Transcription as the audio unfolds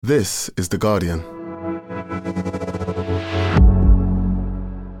This is The Guardian.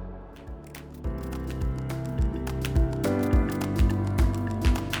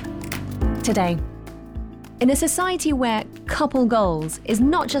 Today, in a society where couple goals is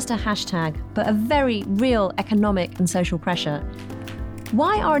not just a hashtag, but a very real economic and social pressure,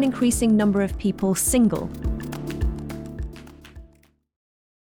 why are an increasing number of people single?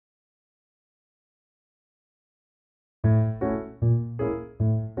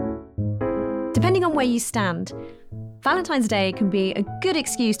 Depending on where you stand, Valentine's Day can be a good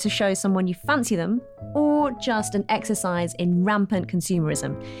excuse to show someone you fancy them, or just an exercise in rampant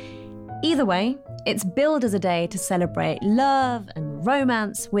consumerism. Either way, it's billed as a day to celebrate love and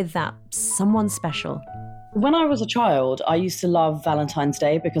romance with that someone special. When I was a child, I used to love Valentine's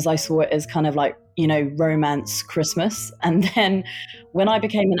Day because I saw it as kind of like, romance Christmas. And then when I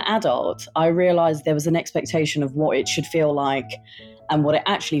became an adult, I realized there was an expectation of what it should feel like and what it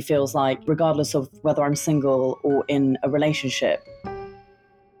actually feels like, regardless of whether I'm single or in a relationship.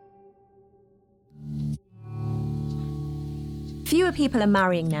 Fewer people are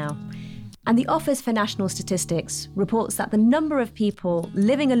marrying now, and the Office for National Statistics reports that the number of people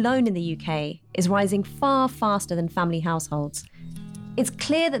living alone in the UK is rising far faster than family households. It's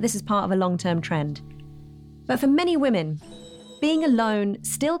clear that this is part of a long-term trend. But for many women, being alone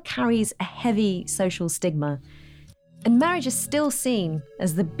still carries a heavy social stigma, and marriage is still seen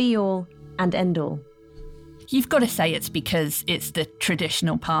as the be-all and end-all. You've got to say it's because it's the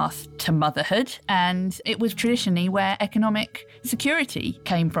traditional path to motherhood, and it was traditionally where economic security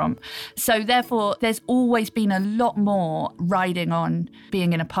came from. So therefore, there's always been a lot more riding on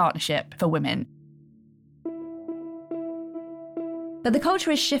being in a partnership for women. But the culture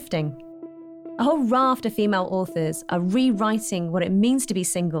is shifting. A whole raft of female authors are rewriting what it means to be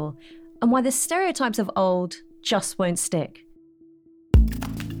single and why the stereotypes of old just won't stick.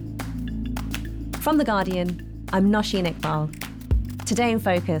 From The Guardian, I'm Nosheen Iqbal. Today in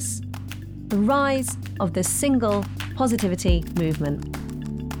Focus, the rise of the single positivity movement.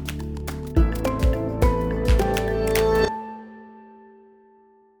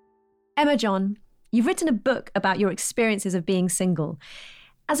 Emma John, you've written a book about your experiences of being single.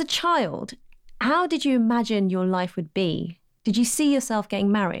 As a child, how did you imagine your life would be? Did you see yourself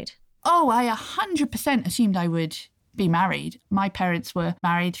getting married? Oh, I 100% assumed I would be married. My parents were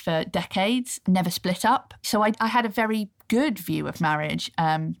married for decades, never split up. So I had a very good view of marriage.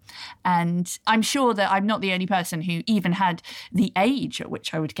 And I'm sure that I'm not the only person who even had the age at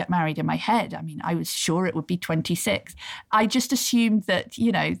which I would get married in my head. I mean, I was sure it would be 26. I just assumed that,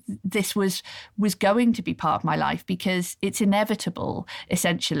 this was going to be part of my life because it's inevitable,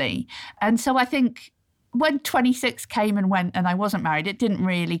 essentially. And so I think when 26 came and went and I wasn't married, it didn't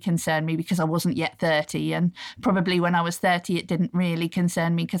really concern me because I wasn't yet 30. And probably when I was 30, it didn't really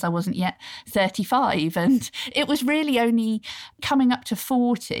concern me because I wasn't yet 35. And it was really only coming up to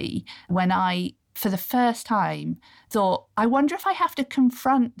 40 when I, for the first time, thought, I wonder if I have to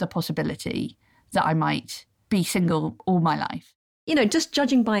confront the possibility that I might be single all my life. Just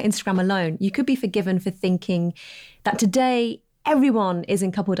judging by Instagram alone, you could be forgiven for thinking that today everyone is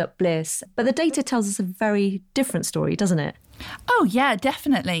in coupled up bliss, but the data tells us a very different story, doesn't it? Oh, yeah,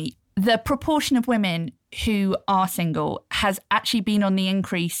 definitely. The proportion of women who are single has actually been on the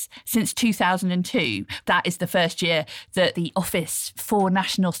increase since 2002. That is the first year that the Office for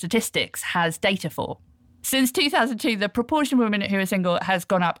National Statistics has data for. Since 2002, the proportion of women who are single has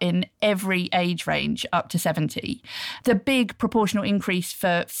gone up in every age range up to 70. The big proportional increase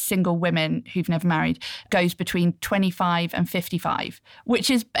for single women who've never married goes between 25 and 55,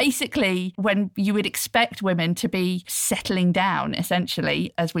 which is basically when you would expect women to be settling down,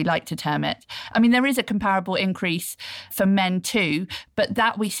 essentially, as we like to term it. I mean, there is a comparable increase for men too, but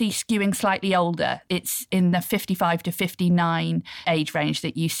that we see skewing slightly older. It's in the 55 to 59 age range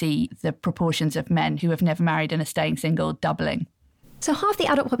that you see the proportions of men who have never married and are staying single doubling. So half the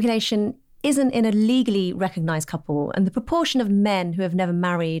adult population isn't in a legally recognised couple, and the proportion of men who have never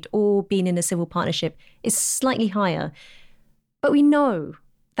married or been in a civil partnership is slightly higher. But we know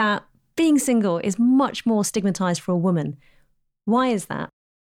that being single is much more stigmatised for a woman. Why is that?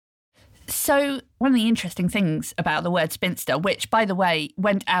 So one of the interesting things about the word spinster, which, by the way,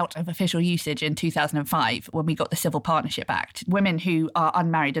 went out of official usage in 2005 when we got the Civil Partnership Act, women who are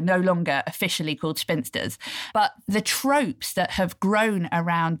unmarried are no longer officially called spinsters. But the tropes that have grown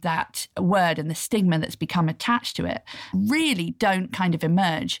around that word and the stigma that's become attached to it really don't kind of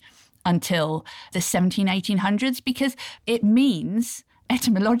emerge until the 1800s, because it means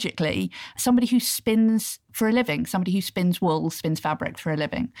etymologically, somebody who spins for a living, somebody who spins wool, spins fabric for a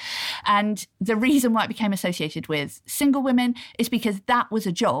living. And the reason why it became associated with single women is because that was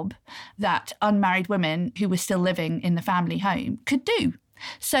a job that unmarried women who were still living in the family home could do.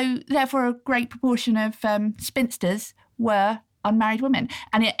 So therefore, a great proportion of spinsters were unmarried women.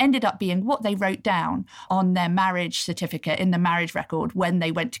 And it ended up being what they wrote down on their marriage certificate in the marriage record when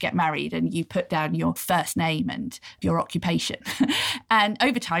they went to get married, and you put down your first name and your occupation. And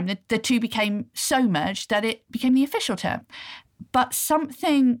over time, the two became so merged that it became the official term. But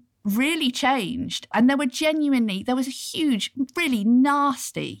something really changed. And there was a huge, really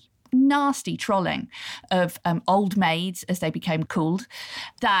nasty trolling of old maids, as they became called,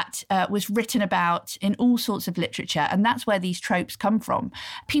 that was written about in all sorts of literature. And that's where these tropes come from.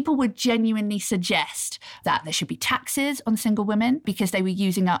 People would genuinely suggest that there should be taxes on single women because they were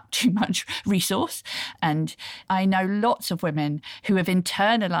using up too much resource. And I know lots of women who have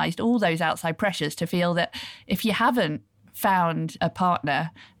internalized all those outside pressures to feel that if you haven't found a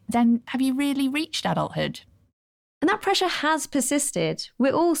partner, then have you really reached adulthood? And that pressure has persisted.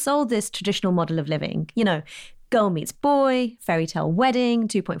 We're all sold this traditional model of living. Girl meets boy, fairy tale wedding,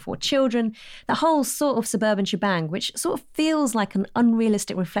 2.4 children, the whole sort of suburban shebang, which sort of feels like an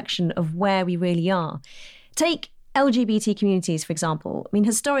unrealistic reflection of where we really are. Take LGBT communities, for example.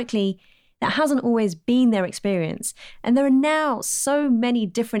 Historically, that hasn't always been their experience. And there are now so many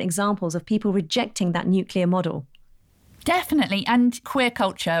different examples of people rejecting that nuclear model. Definitely. And queer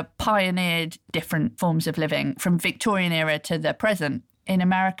culture pioneered different forms of living from Victorian era to the present. In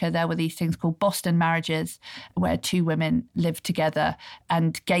America, there were these things called Boston marriages, where two women lived together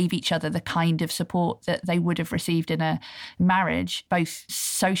and gave each other the kind of support that they would have received in a marriage, both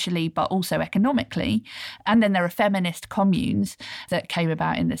socially but also economically. And then there are feminist communes that came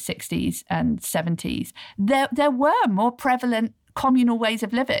about in the 60s and 70s. There were more prevalent communal ways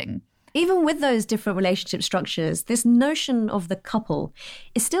of living. Even with those different relationship structures, this notion of the couple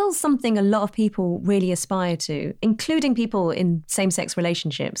is still something a lot of people really aspire to, including people in same-sex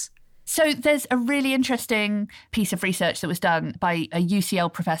relationships. So there's a really interesting piece of research that was done by a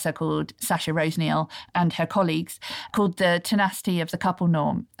UCL professor called Sasha Rose-Neal and her colleagues called The Tenacity of the Couple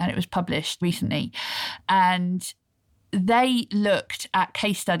Norm, and it was published recently. And they looked at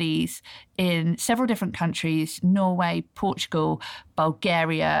case studies in several different countries, Norway, Portugal,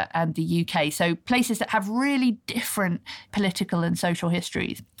 Bulgaria, and the UK. So places that have really different political and social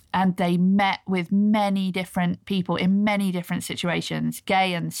histories. And they met with many different people in many different situations,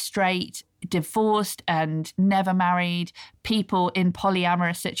 gay and straight, divorced and never married, people in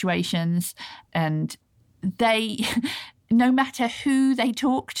polyamorous situations. And they, no matter who they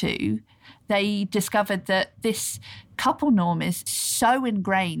talk to, they discovered that this couple norm is so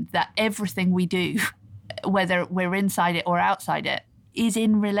ingrained that everything we do, whether we're inside it or outside it, is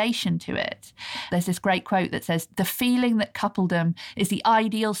in relation to it. There's this great quote that says, "The feeling that coupledom is the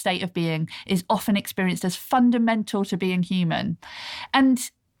ideal state of being is often experienced as fundamental to being human."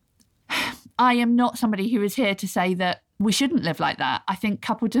 And I am not somebody who is here to say that we shouldn't live like that. I think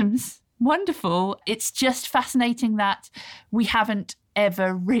coupledom's wonderful. It's just fascinating that we haven't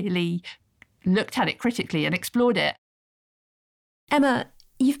ever really looked at it critically and explored it. Emma,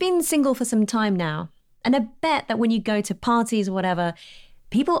 you've been single for some time now, and I bet that when you go to parties or whatever,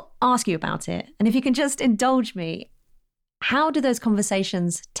 people ask you about it. And if you can just indulge me, how do those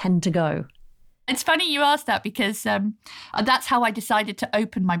conversations tend to go? It's funny you asked that because that's how I decided to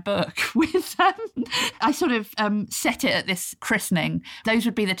open my book with. I sort of set it at this christening. Those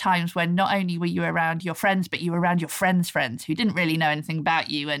would be the times when not only were you around your friends, but you were around your friends' friends who didn't really know anything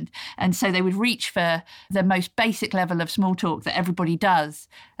about you. And so they would reach for the most basic level of small talk that everybody does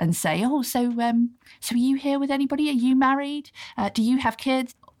and say, "Oh, so are you here with anybody? Are you married? Do you have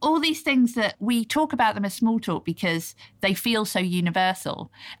kids?" All these things that we talk about them as small talk because they feel so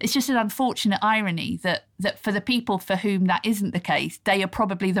universal. It's just an unfortunate irony that for the people for whom that isn't the case, they are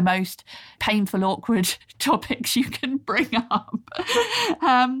probably the most painful, awkward topics you can bring up.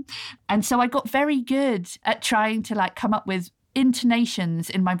 And so I got very good at trying to come up with intonations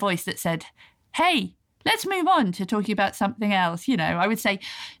in my voice that said, "Hey, let's move on to talking about something else." I would say,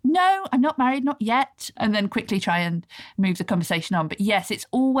 "No, I'm not married, not yet," and then quickly try and move the conversation on. But yes, it's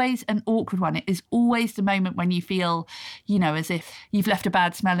always an awkward one. It is always the moment when you feel, as if you've left a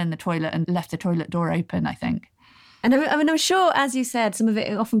bad smell in the toilet and left the toilet door open, I think. And I'm sure, as you said, some of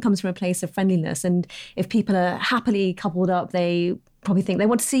it often comes from a place of friendliness. And if people are happily coupled up, they probably think they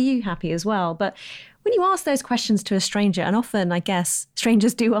want to see you happy as well. But when you ask those questions to a stranger, and often, I guess,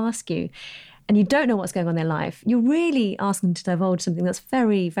 strangers do ask you, and you don't know what's going on in their life, you're really asking them to divulge something that's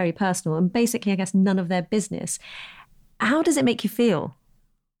very, very personal and basically, I guess, none of their business. How does it make you feel?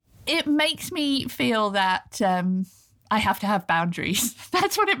 It makes me feel that I have to have boundaries.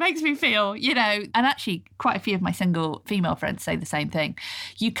 That's what it makes me feel, you know. And actually, quite a few of my single female friends say the same thing.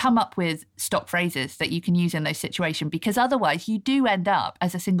 You come up with stock phrases that you can use in those situations, because otherwise you do end up,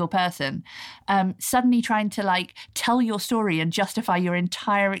 as a single person, suddenly trying to like tell your story and justify your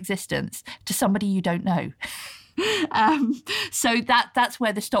entire existence to somebody you don't know. So that's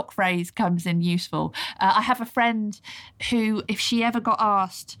where the stock phrase comes in useful. I have a friend who, if she ever got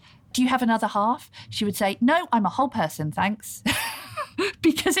asked, do you have another half? She would say, no, I'm a whole person, thanks.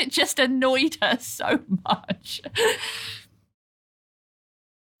 Because it just annoyed her so much.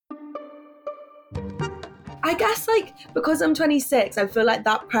 I guess, like, because I'm 26, I feel like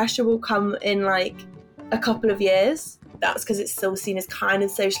that pressure will come in, like, a couple of years. That's because it's still seen as kind of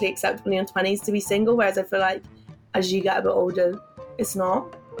socially acceptable in your 20s to be single, whereas I feel like as you get a bit older, it's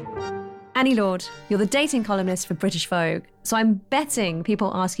not. Annie Lord, you're the dating columnist for British Vogue, so I'm betting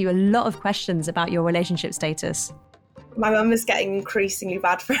people ask you a lot of questions about your relationship status. My mum is getting increasingly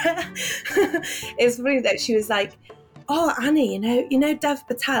bad for it. It's funny that she was like, oh, Annie, you know Dev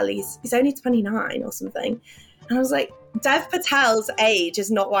Patel, he's only 29 or something. And I was like, Dev Patel's age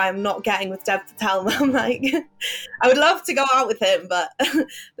is not why I'm not getting with Dev Patel, Mum. Like, I would love to go out with him, but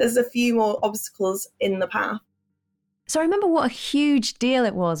there's a few more obstacles in the path. So I remember what a huge deal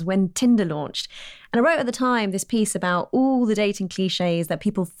it was when Tinder launched. And I wrote at the time this piece about all the dating cliches that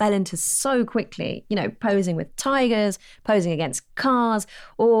people fell into so quickly, you know, posing with tigers, posing against cars,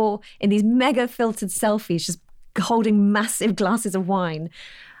 or in these mega filtered selfies, just holding massive glasses of wine.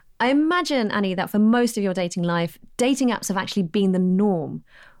 I imagine, Annie, that for most of your dating life, dating apps have actually been the norm.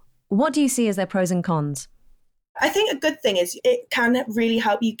 What do you see as their pros and cons? I think a good thing is it can really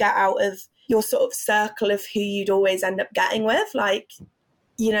help you get out of your sort of circle of who you'd always end up getting with. Like,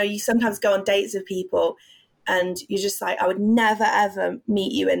 you know, you sometimes go on dates with people and you're just like, I would never, ever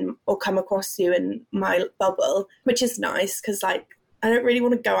meet you in or come across you in my bubble, which is nice because, like, I don't really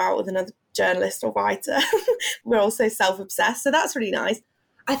want to go out with another journalist or writer. We're all so self-obsessed. So that's really nice.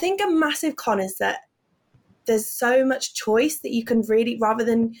 I think a massive con is that there's so much choice that you can really, rather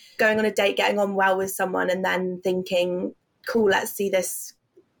than going on a date, getting on well with someone and then thinking, cool, let's see this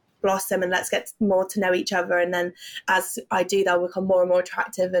blossom and let's get more to know each other, and then as I do, they'll become more and more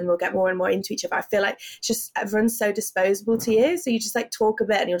attractive and we'll get more and more into each other. I feel like it's just everyone's so disposable to you, so you just like talk a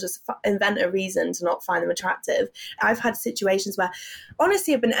bit and you'll just invent a reason to not find them attractive. I've had situations where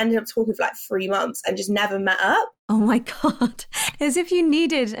honestly I've been ending up talking for like 3 months and just never met up. Oh my God, as if you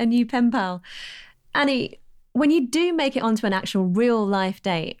needed a new pen pal. Annie, when you do make it onto an actual real life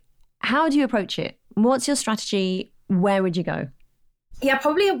date, how do you approach it? What's your strategy? Where would you go? Yeah,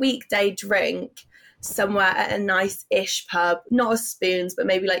 probably a weekday drink somewhere at a nice-ish pub. Not a Spoons, but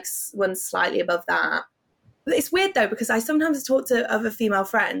maybe like one slightly above that. It's weird though, because I sometimes talk to other female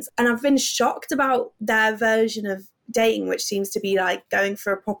friends and I've been shocked about their version of dating, which seems to be like going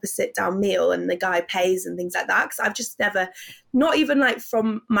for a proper sit-down meal and the guy pays and things like that. Because I've just never, not even like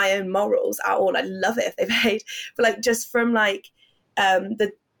from my own morals at all, I'd love it if they paid, but like just from like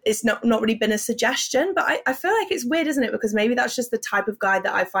it's not really been a suggestion. But I feel like it's weird, isn't it? Because maybe that's just the type of guy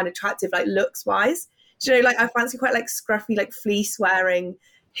that I find attractive, like looks wise. Do you know, like I fancy quite like scruffy, like fleece wearing,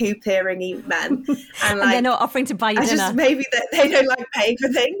 hoop earring men. And like, they're not offering to buy you dinner. Just maybe that they don't like paying for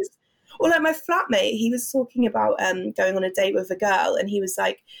things. Or like my flatmate, he was talking about going on a date with a girl and he was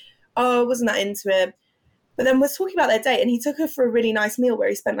like, oh, I wasn't that into it. But then we're talking about their date and he took her for a really nice meal where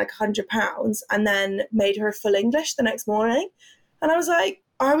he spent like £100 and then made her full English the next morning. And I was like,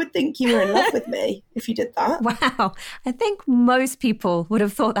 I would think you were in love with me if you did that. Wow. I think most people would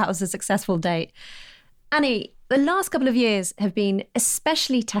have thought that was a successful date. Annie, the last couple of years have been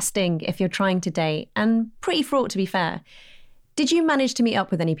especially testing if you're trying to date and pretty fraught, to be fair. Did you manage to meet up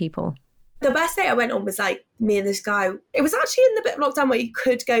with any people? The best date I went on was like me and this guy. It was actually in the bit of lockdown where you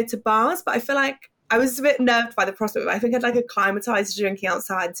could go to bars, but I feel like I was a bit nerved by the prospect. I think I'd like acclimatized to drinking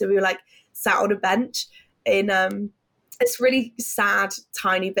outside. So we were like sat on a bench in this really sad,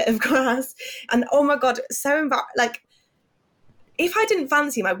 tiny bit of grass. And oh my God, so like, if I didn't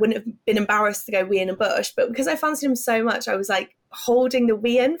fancy him, I wouldn't have been embarrassed to go wee in a bush. But because I fancied him so much, I was like holding the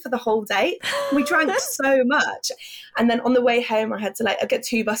wee in for the whole date. We drank so much. And then on the way home, I had to I get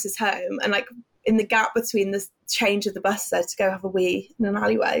 2 buses home. And like in the gap between the change of the bus, there to go have a wee in an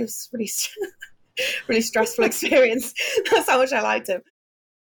alleyway. It was really, really stressful experience. That's how much I liked him.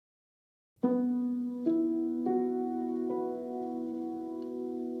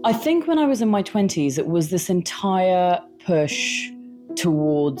 I think when I was in my 20s, it was this entire push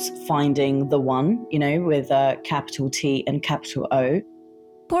towards finding the one, you know, with a capital T and capital O.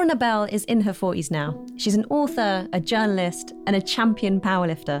 Poorna Bell is in her 40s now. She's an author, a journalist, and a champion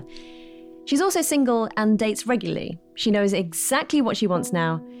powerlifter. She's also single and dates regularly. She knows exactly what she wants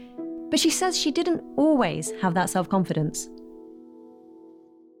now, but she says she didn't always have that self-confidence.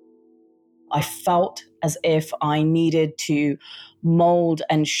 I felt as if I needed to mold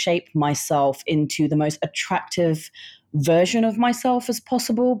and shape myself into the most attractive version of myself as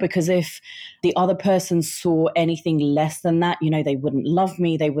possible, because if the other person saw anything less than that, they wouldn't love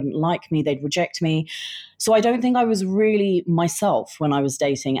me, they wouldn't like me, they'd reject me. So I don't think I was really myself when I was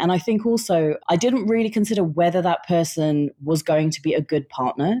dating. And I think also I didn't really consider whether that person was going to be a good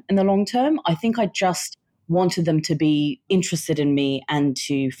partner in the long term. I think I just wanted them to be interested in me and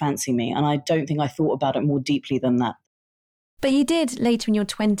to fancy me. And I don't think I thought about it more deeply than that. But you did, later in your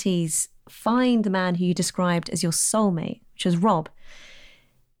 20s, find the man who you described as your soulmate, which was Rob.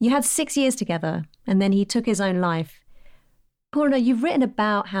 You had 6 years together, and then he took his own life. Poorna, you've written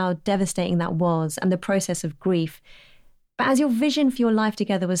about how devastating that was and the process of grief. But as your vision for your life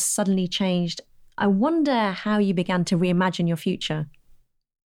together was suddenly changed, I wonder how you began to reimagine your future.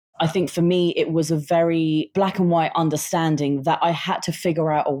 I think for me, it was a very black and white understanding that I had to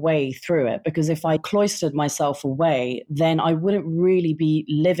figure out a way through it, because if I cloistered myself away, then I wouldn't really be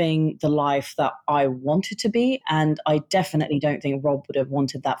living the life that I wanted to be. And I definitely don't think Rob would have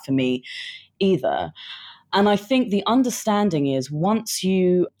wanted that for me either. And I think the understanding is once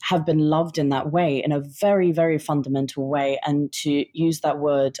you have been loved in that way, in a very, very fundamental way, and to use that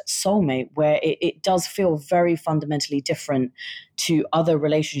word soulmate, where it does feel very fundamentally different to other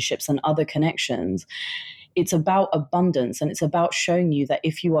relationships and other connections, it's about abundance, and it's about showing you that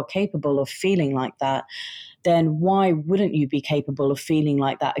if you are capable of feeling like that, then why wouldn't you be capable of feeling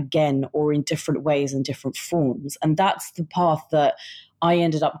like that again, or in different ways and different forms? And that's the path that I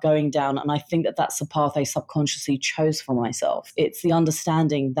ended up going down. And I think that that's the path I subconsciously chose for myself. It's the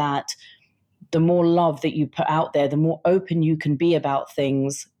understanding that the more love that you put out there, the more open you can be about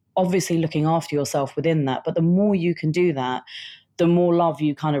things, obviously looking after yourself within that. But the more you can do that, the more love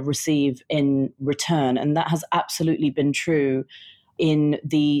you kind of receive in return. And that has absolutely been true in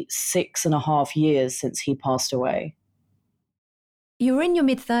the 6.5 years since he passed away. You were in your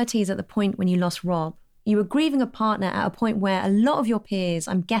mid-30s at the point when you lost Rob. You were grieving a partner at a point where a lot of your peers,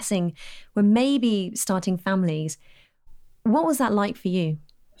 I'm guessing, were maybe starting families. What was that like for you?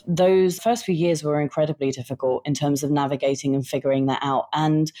 Those first few years were incredibly difficult in terms of navigating and figuring that out.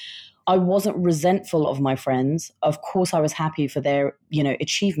 And I wasn't resentful of my friends. Of course, I was happy for their,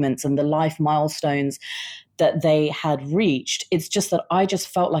 achievements and the life milestones that they had reached. It's just that I just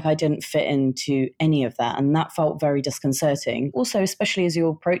felt like I didn't fit into any of that. And that felt very disconcerting. Also, especially as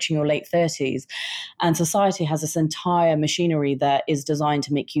you're approaching your late 30s and society has this entire machinery that is designed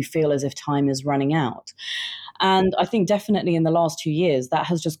to make you feel as if time is running out. And I think definitely in the last 2 years, that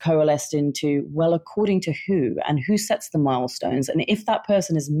has just coalesced into, well, according to who and who sets the milestones? And if that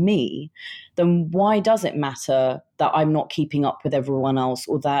person is me, then why does it matter that I'm not keeping up with everyone else,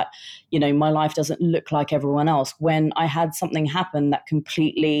 or that, my life doesn't look like everyone else, when I had something happen that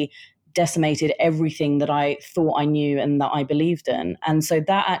completely decimated everything that I thought I knew and that I believed in? And so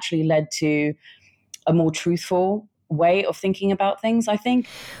that actually led to a more truthful way of thinking about things, I think.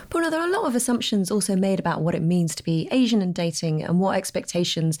 Poorna, there are a lot of assumptions also made about what it means to be Asian and dating, and what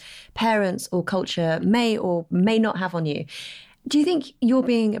expectations parents or culture may or may not have on you. Do you think your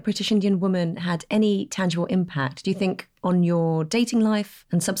being a British Indian woman had any tangible impact, do you think, on your dating life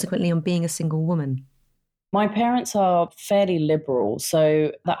and subsequently on being a single woman? My parents are fairly liberal,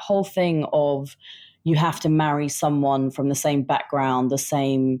 so that whole thing of you have to marry someone from the same background, the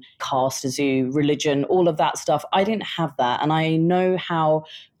same caste as you, religion, all of that stuff, I didn't have that. And I know how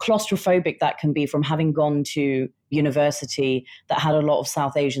claustrophobic that can be from having gone to university that had a lot of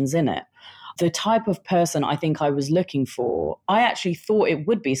South Asians in it. The type of person I think I was looking for, I actually thought it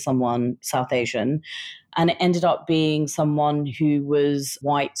would be someone South Asian, and it ended up being someone who was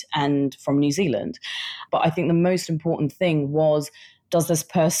white and from New Zealand. But I think the most important thing was, does this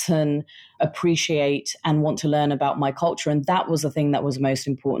person appreciate and want to learn about my culture? And that was the thing that was most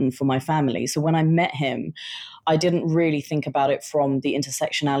important for my family. So when I met him, I didn't really think about it from the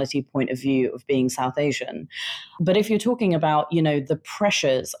intersectionality point of view of being South Asian. But if you're talking about, the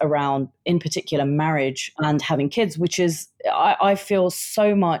pressures around, in particular, marriage and having kids, which is, I feel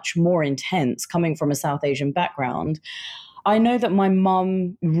so much more intense coming from a South Asian background. I know that my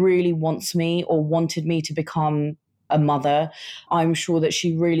mum really wants me, or wanted me, to become a mother. I'm sure that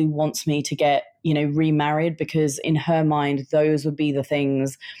she really wants me to get, remarried, because in her mind, those would be the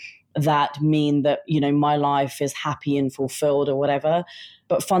things that mean that, my life is happy and fulfilled or whatever.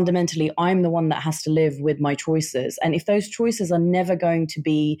 but fundamentally, I'm the one that has to live with my choices. And if those choices are never going to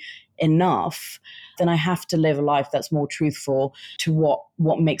be enough, then I have to live a life that's more truthful to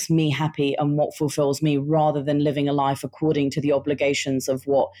what makes me happy and what fulfills me, rather than living a life according to the obligations of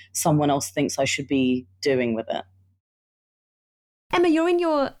what someone else thinks I should be doing with it. Emma, you're in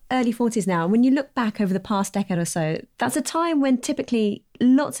your early 40s now. And when you look back over the past decade or so, that's a time when typically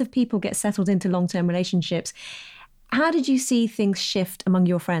lots of people get settled into long-term relationships. How did you see things shift among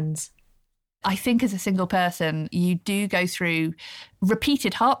your friends? I think as a single person, you do go through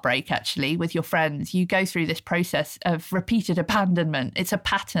repeated heartbreak, actually, with your friends. You go through this process of repeated abandonment. It's a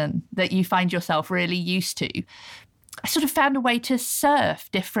pattern that you find yourself really used to. I sort of found a way to surf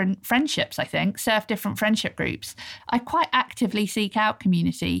different friendships, I think, surf different friendship groups. I quite actively seek out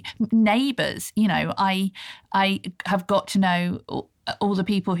community, neighbours. You know, I have got to know all the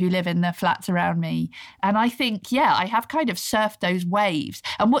people who live in the flats around me. And I think, I have kind of surfed those waves.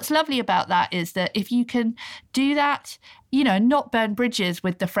 And what's lovely about that is that if you can do that, you know, not burn bridges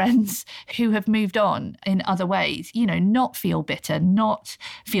with the friends who have moved on in other ways, you know, not feel bitter, not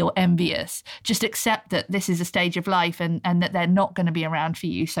feel envious, just accept that this is a stage of life and that they're not going to be around for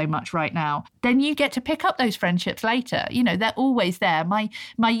you so much right now, then you get to pick up those friendships later. You know, they're always there.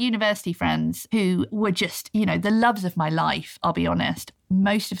 My university friends who were just, you know, the loves of my life, I'll be honest,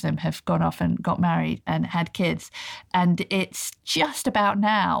 most of them have gone off and got married and had kids. And it's just about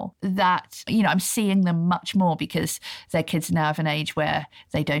now that, you know, I'm seeing them much more because their kids are now of an age where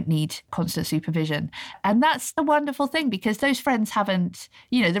they don't need constant supervision. And that's the wonderful thing, because those friends haven't,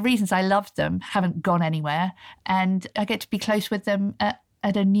 you know, the reasons I loved them haven't gone anywhere. And I get to be close with them at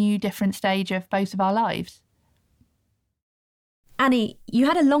a new, different stage of both of our lives. Annie, you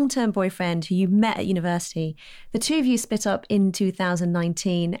had a long-term boyfriend who you met at university. The two of you split up in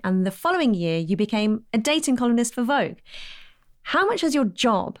 2019, and the following year you became a dating columnist for Vogue. How much has your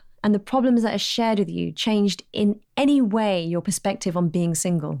job and the problems that are shared with you changed in any way your perspective on being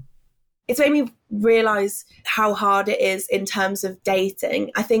single? It's made me realise how hard it is in terms of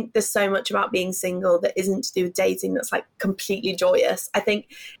dating. I think there's so much about being single that isn't to do with dating that's like completely joyous. I think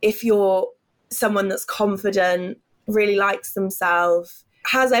if you're someone that's confident, really likes themselves,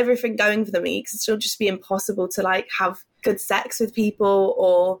 has everything going for them, it can still just be impossible to like have good sex with people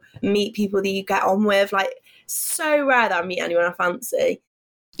or meet people that you get on with. Like, so rare that I meet anyone I fancy.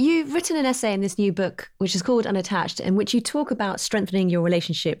 You've written an essay in this new book, which is called Unattached, in which you talk about strengthening your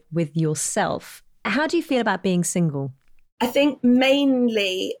relationship with yourself. How do you feel about being single? I think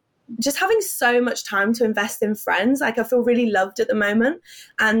mainly just having so much time to invest in friends. Like, I feel really loved at the moment.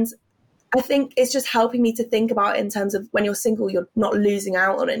 And I think it's just helping me to think about it in terms of when you're single, you're not losing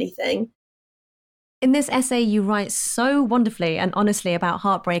out on anything. In this essay, you write so wonderfully and honestly about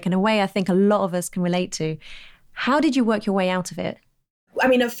heartbreak in a way I think a lot of us can relate to. How did you work your way out of it? I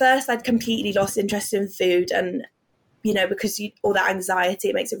mean, at first I'd completely lost interest in food, and, you know, because all that anxiety,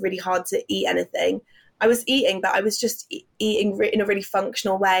 it makes it really hard to eat anything. I was eating, but I was just eating in a really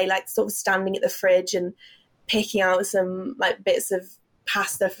functional way, like sort of standing at the fridge and picking out some like bits of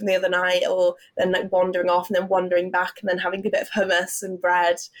pasta from the other night, or then like wandering off and then wandering back and then having a bit of hummus and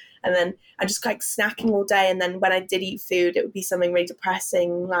bread, and then I just like snacking all day. And then when I did eat food, it would be something really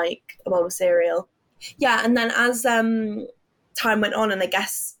depressing, like a bowl of cereal. Yeah, and then as time went on, and I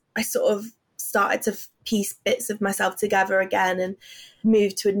guess I sort of started to piece bits of myself together again and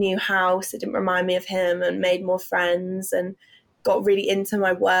moved to a new house that didn't remind me of him, and made more friends and got really into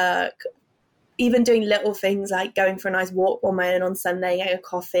my work. Even doing little things like going for a nice walk on my own on Sunday, getting a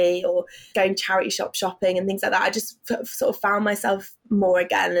coffee, or going charity shop shopping and things like that. I just sort of found myself more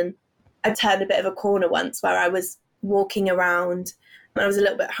again. And I turned a bit of a corner once where I was walking around and I was a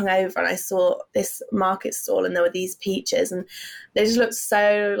little bit hungover, and I saw this market stall and there were these peaches, and they just looked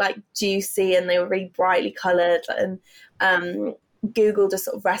so like juicy, and they were really brightly coloured, and Googled a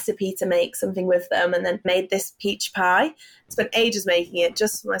sort of recipe to make something with them, and then made this peach pie. Spent ages making it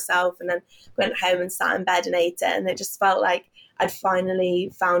just for myself, and then went home and sat in bed and ate it. And it just felt like I'd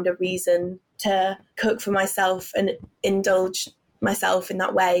finally found a reason to cook for myself and indulge myself in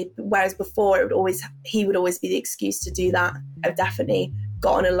that way. Whereas before he would always be the excuse to do that. I've definitely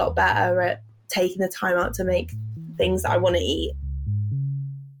gotten a lot better at taking the time out to make things that I want to eat.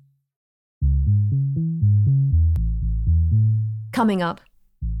 Coming up,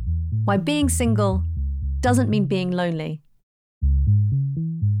 why being single doesn't mean being lonely.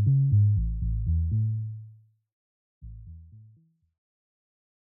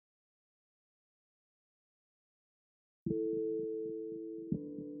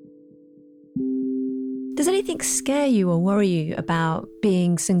 Does anything scare you or worry you about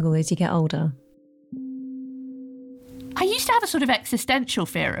being single as you get older? I used to have a sort of existential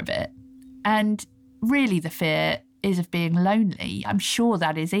fear of it. And really the fear is of being lonely. I'm sure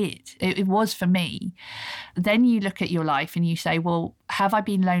that is it. It was for me. Then you look at your life and you say, well, have I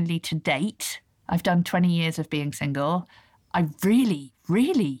been lonely to date? I've done 20 years of being single. I really,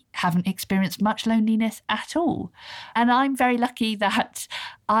 really haven't experienced much loneliness at all. And I'm very lucky that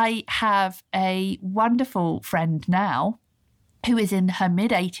I have a wonderful friend now who is in her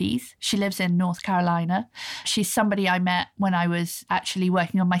mid-80s. She lives in North Carolina. She's somebody I met when I was actually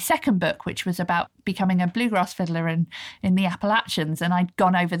working on my second book, which was about becoming a bluegrass fiddler in the Appalachians. And I'd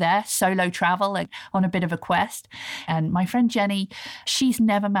gone over there, solo travel, like on a bit of a quest. And my friend Jenny, she's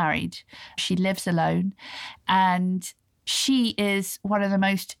never married. She lives alone. And she is one of the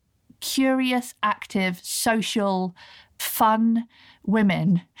most curious, active, social, fun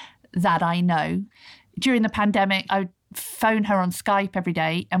women that I know. During the pandemic, I would phone her on Skype every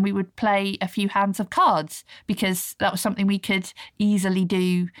day and we would play a few hands of cards because that was something we could easily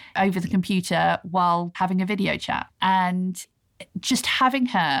do over the computer while having a video chat. And just having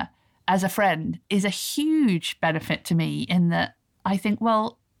her as a friend is a huge benefit to me in that I think,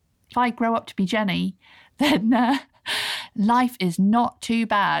 well, if I grow up to be Jenny, then life is not too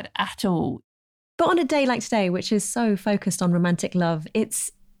bad at all. But on a day like today, which is so focused on romantic love, it's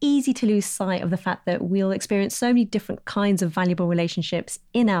easy to lose sight of the fact that we'll experience so many different kinds of valuable relationships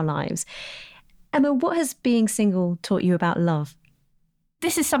in our lives. Emma, what has being single taught you about love?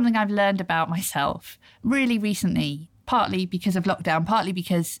 This is something I've learned about myself really recently, partly because of lockdown, partly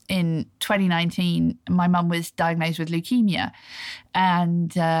because in 2019, my mum was diagnosed with leukemia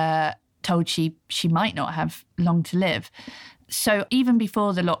and told she might not have long to live. So even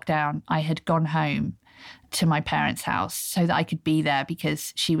before the lockdown, I had gone home to my parents' house so that I could be there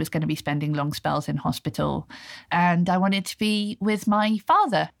because she was going to be spending long spells in hospital. And I wanted to be with my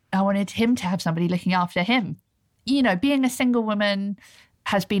father. I wanted him to have somebody looking after him. You know, being a single woman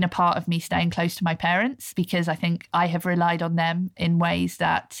has been a part of me staying close to my parents because I think I have relied on them in ways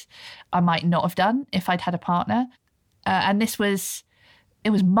that I might not have done if I'd had a partner. And it was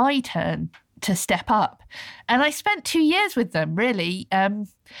my turn to step up. And I spent 2 years with them, really.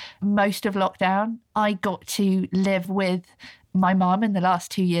 Most of lockdown, I got to live with my mum in the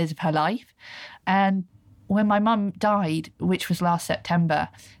last 2 years of her life. And when my mum died, which was last September,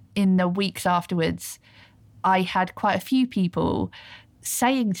 in the weeks afterwards, I had quite a few people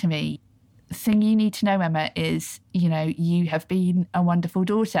saying to me, the thing you need to know, Emma, is, you know, you have been a wonderful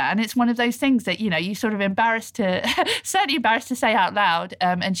daughter. And it's one of those things that, you know, you sort of certainly embarrassed to say out loud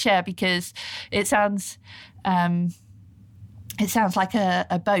and share because it sounds like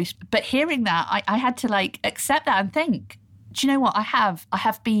a boast. But hearing that, I had to like accept that and think, do you know what? I have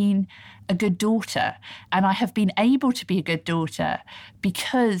been a good daughter and I have been able to be a good daughter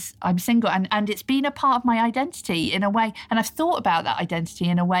because I'm single and it's been a part of my identity in a way. And I've thought about that identity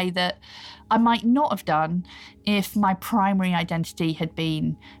in a way that I might not have done if my primary identity had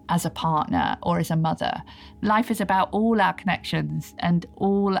been as a partner or as a mother. Life is about all our connections and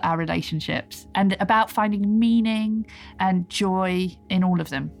all our relationships and about finding meaning and joy in all of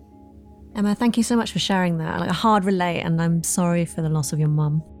them. Emma, thank you so much for sharing that. Like a hard relate, and I'm sorry for the loss of your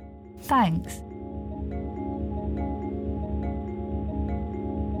mum. Thanks.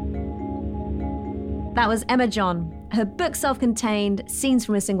 That was Emma John. Her book, Self-Contained, Scenes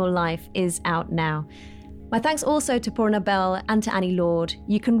from a Single Life, is out now. My thanks also to Purna Bell and to Annie Lord.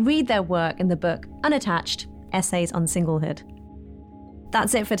 You can read their work in the book Unattached, Essays on Singlehood.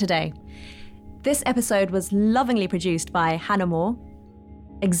 That's it for today. This episode was lovingly produced by Hannah Moore,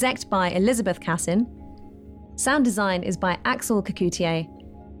 execced by Elizabeth Cassin. Sound design is by Axel Kakoutié.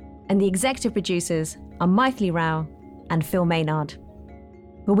 And the executive producers are Maithili Rao and Phil Maynard.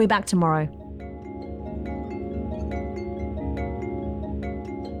 We'll be back tomorrow.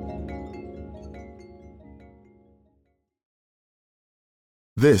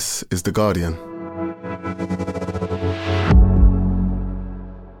 This is The Guardian.